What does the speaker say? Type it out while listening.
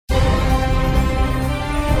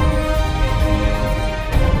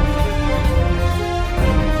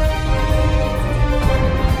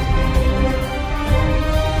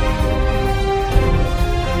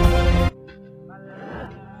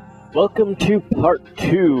Welcome to part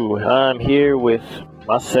 2. I'm here with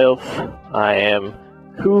myself. I am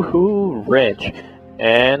Koolwrench,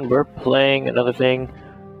 and we're playing another thing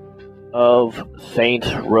of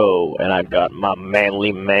Saints Row. And I've got my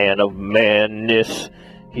manly man of madness.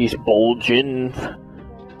 He's bulging.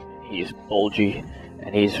 He's bulgy,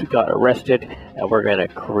 and he's got arrested. And we're gonna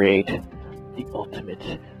create the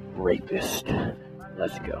ultimate rapist.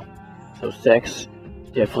 Let's go. So sex,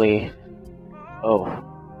 definitely. Oh.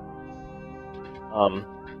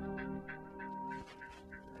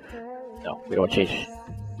 No, we don't change.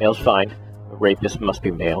 Male's fine. Rapist must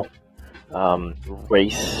be male.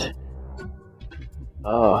 Race.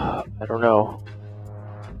 I don't know.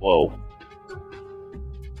 Whoa.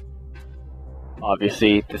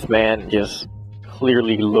 Obviously, this man just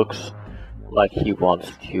clearly looks like he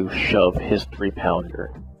wants to shove his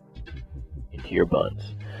 3-pounder into your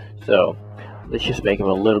buns. So, let's just make him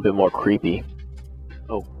a little bit more creepy.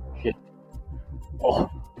 Oh, shit.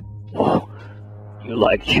 Oh, you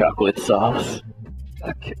like chocolate sauce?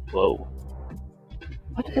 Okay, whoa.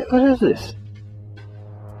 What is this?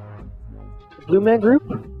 The Blue Man Group?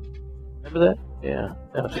 Remember that? Yeah,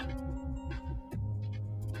 that was...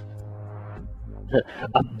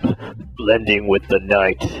 I'm blending with the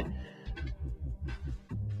night.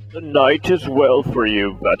 The night is well for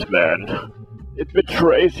you, Batman. It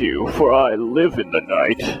betrays you, for I live in the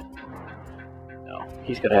night. No,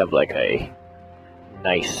 he's gonna have like a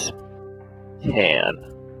nice tan.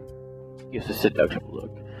 Gives a seductive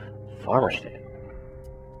look. Farmer stand.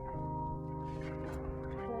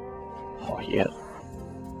 Oh yeah.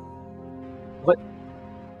 What?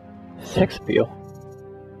 Sex appeal?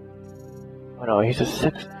 Oh no, he's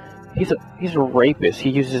a rapist. He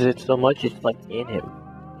uses it so much it's like in him.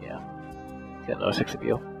 Yeah. He's got no sex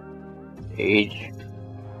appeal. Age.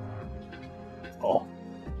 Oh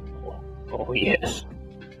yes.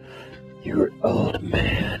 You're an old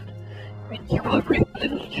man, and you will rape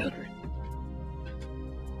little children.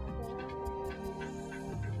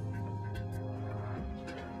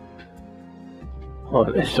 Oh,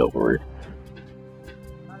 that's so weird.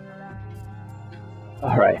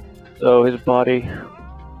 Alright, so his body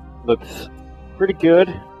looks pretty good.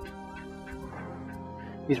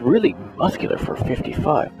 He's really muscular for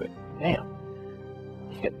 55, but damn.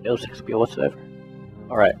 He's got no sex appeal whatsoever.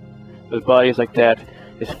 Alright, so his body is like that.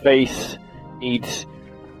 His face needs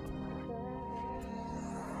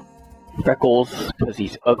freckles because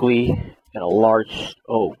he's ugly and a large.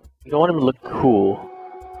 Oh, you don't want him to look cool.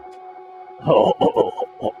 Oh.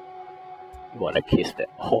 You want to kiss that?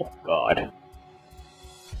 Oh God.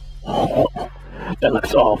 Oh, that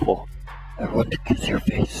looks awful. I want to kiss your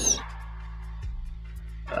face.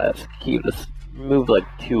 That's cute. Let's remove like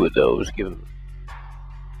 2 of those. Give him.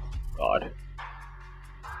 God.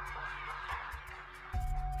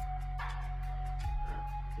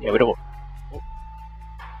 Yeah, we don't. Oh.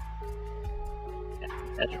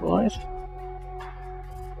 Naturalize?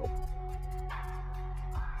 Oh.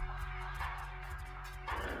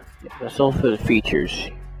 Yeah, that's all for the features.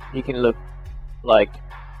 He can look like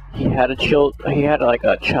he had a child. He had like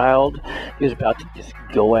a child. He was about to just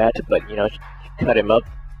go at, but you know, cut him up,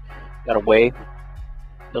 got away.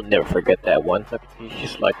 He'll never forget that one. Look, he's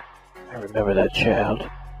just like, I remember that child.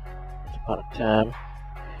 Once upon a time.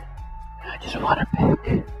 I just want her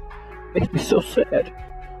back. Makes me so sad.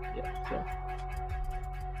 Yeah, so.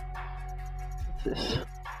 What's this?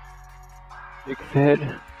 Big head.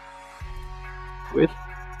 With.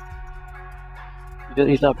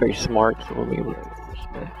 He's not very smart, so we'll leave a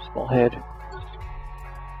small head.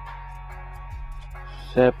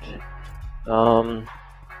 Except.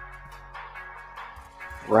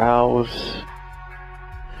 Brows.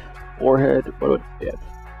 Forehead. What would. Yeah.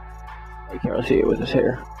 I can't really see it with his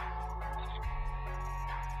hair.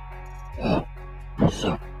 It's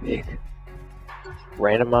so big.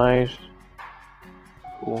 Randomized.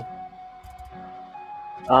 Cool.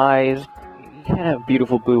 Eyes. You can't have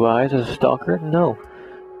beautiful blue eyes as a stalker. No.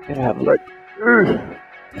 You gotta have like.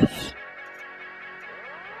 Yes.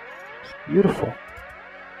 It's beautiful.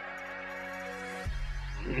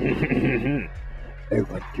 I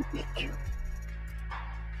want to eat you.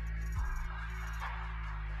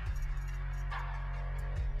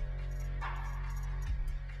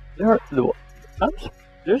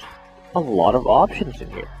 There's a lot of options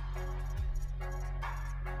in here.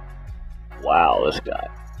 Wow, this guy.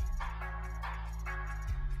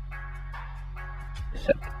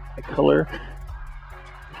 Except the color.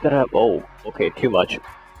 He's gotta have. Oh, okay, too much.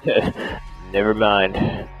 Never mind.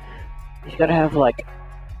 He's gotta have like.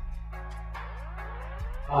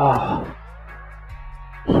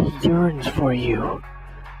 He yearns for you.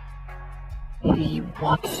 He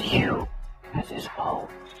wants you as his own.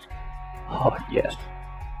 Oh, yes.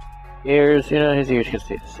 Ears, his ears can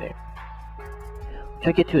stay the same.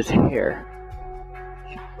 Try to get to his hair.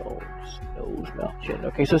 Cheekbones, nose, mouth, chin.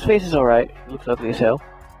 Okay, so his face is alright. Looks ugly as hell.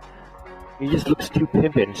 He just looks too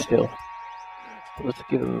pimpin' still. So let's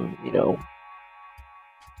give him,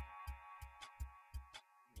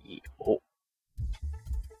 Oh.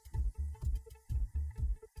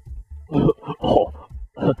 Oh.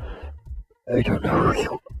 I don't know who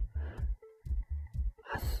you are.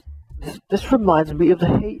 This reminds me of the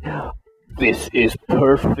hate. This is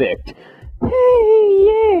perfect.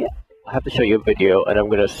 Hey, yeah. I have to show you a video, and I'm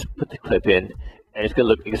gonna put the clip in, and it's gonna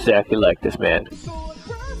look exactly like this man.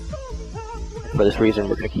 For this reason,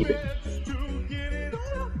 we're gonna keep it.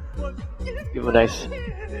 Give him a nice.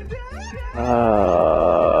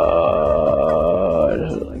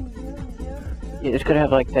 Yeah, it's gonna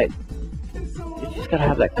have like that. It's just gotta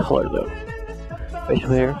have that color though. Facial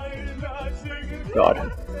hair.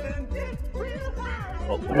 God.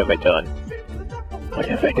 Oh, what have I done? What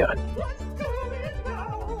have I done?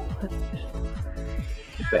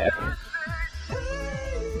 Bad.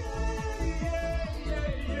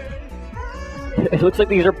 It looks like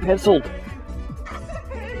these are penciled.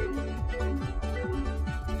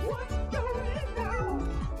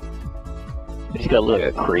 He's gotta look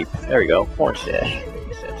like a creep. There we go. Orange stash.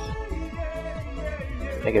 Makes sense.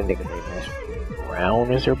 I gotta think of name nice.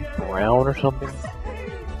 Brown? Is there brown or something?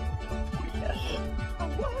 Yes.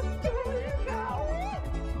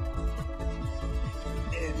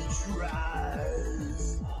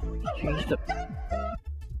 Oh, change the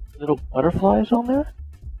little butterflies on there?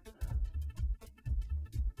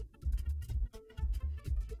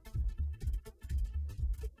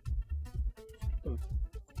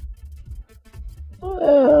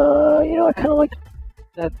 I kind of like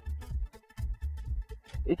that.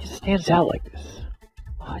 It just stands out like this.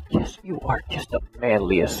 Oh, yes, you are just the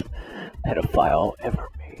manliest pedophile ever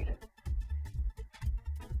made.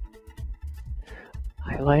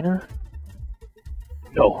 Eyeliner?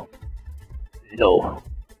 No. No.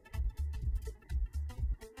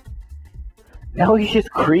 Now he's just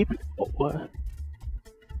creepy. Oh, what?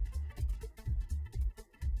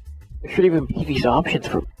 There should even be these options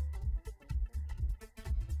for.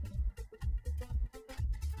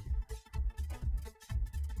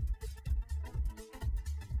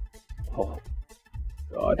 Oh,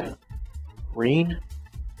 God. Green?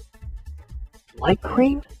 Light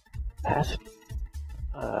green? Pass.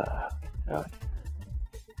 God.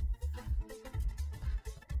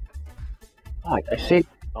 Oh, I saved.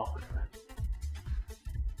 Oh.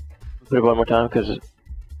 Put it one more time because it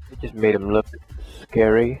just made him look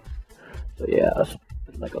scary. So, yeah, let's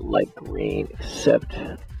put like a light green, except.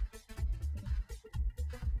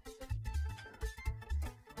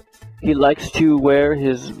 He likes to wear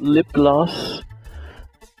his lip gloss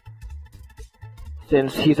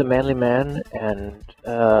since he's a manly man, and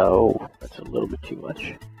oh, that's a little bit too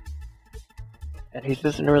much. And he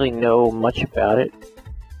doesn't really know much about it.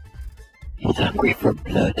 He's hungry for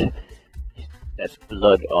blood. That's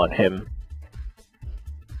blood on him.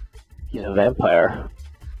 He's a vampire.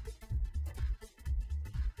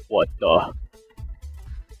 What the?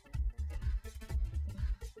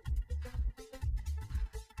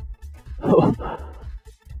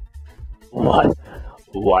 What?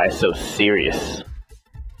 Why so serious?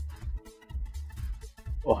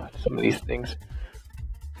 Oh, some of these things.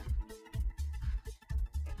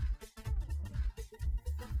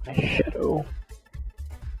 Eyeshadow.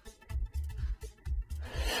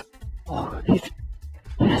 Oh,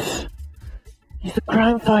 yes. He's a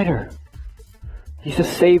crime fighter. He's the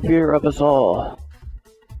savior of us all.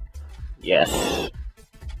 Yes.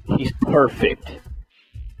 He's perfect.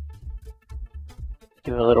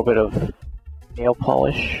 Give him a little bit of nail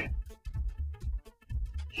polish.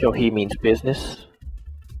 Show he means business.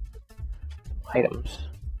 Items.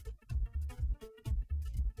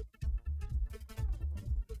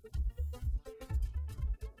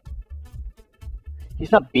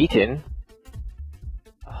 He's not beaten.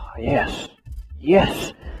 Oh, yes.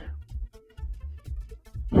 Yes.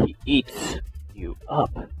 He eats you up.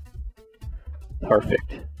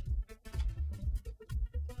 Perfect.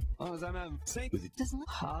 Does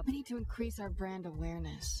we need to increase our brand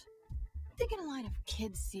awareness. Think in a line of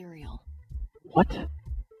kids cereal. What?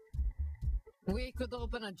 We could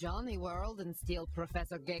open a Johnny World and steal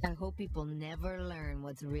Professor Gay. I hope people never learn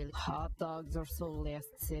what's really. Hot dogs are so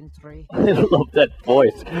last century. I love that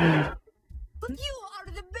voice. But you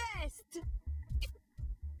are the best!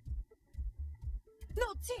 No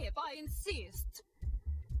tip, I insist.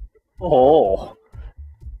 Oh.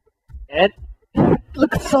 And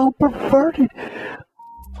looks so perverted.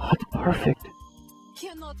 Oh, it's perfect.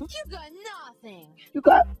 You got nothing. You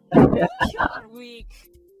got. You're weak.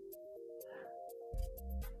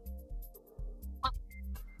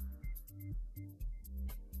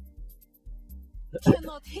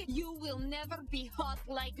 Cannot hit. You will never be hot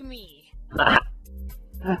like me. Oh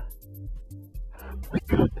my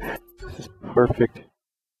god, this is perfect.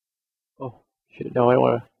 Oh shit! No, I don't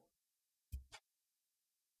wanna.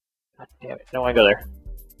 God damn it! No, I go there.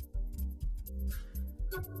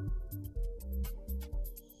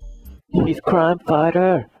 He's crime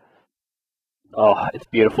fighter. Oh, it's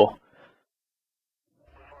beautiful.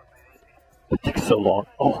 It takes so long.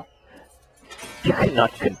 Oh, you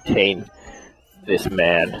cannot contain this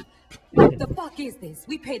man. What the fuck is this?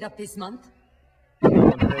 We paid up this month.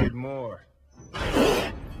 Someone paid more.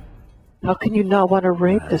 How can you not want to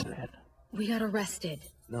rape this man? We got arrested.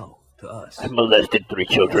 No, to us. I molested 3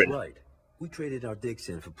 children. That's right. We traded our dicks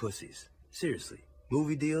in for pussies. Seriously.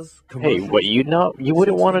 Movie deals? Hey, what, you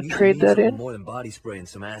wouldn't want to trade that in? More than body spray and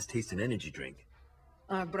some ass-tasting energy drink.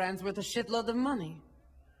 Our brand's worth a shitload of money.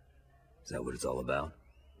 Is that what it's all about?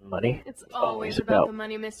 Money? It's always about the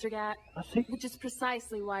money, Mr. Gat. Which is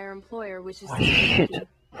precisely why our employer wishes Oh to shit!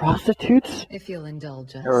 Prostitutes? If you'll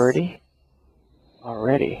indulge us. Already.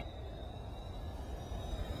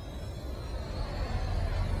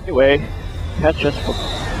 Anyway, catch us for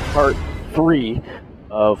part 3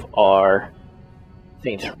 of our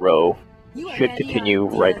Saints Row. Should continue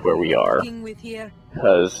right where we are.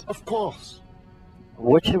 Because, Of course.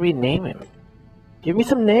 what should we name him? Give me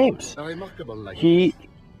some names. A remarkable life.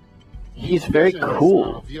 He's very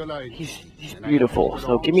cool. He's beautiful.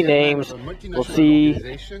 So give me names. We'll see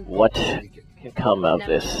what can come of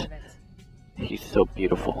this. He's so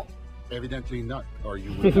beautiful. Evidently not, or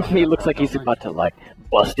you He looks like he's about to like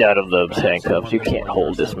bust out of those handcuffs. You can't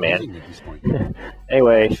hold this man.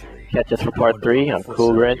 Anyway, catch us for part 3 on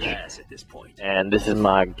Koolwrench, and this is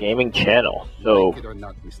my gaming channel. So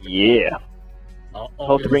yeah,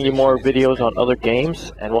 hope to bring you more videos on other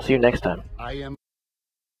games, and we'll see you next time. I am.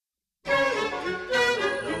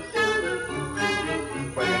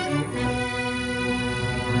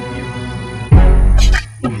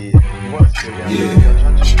 Yeah.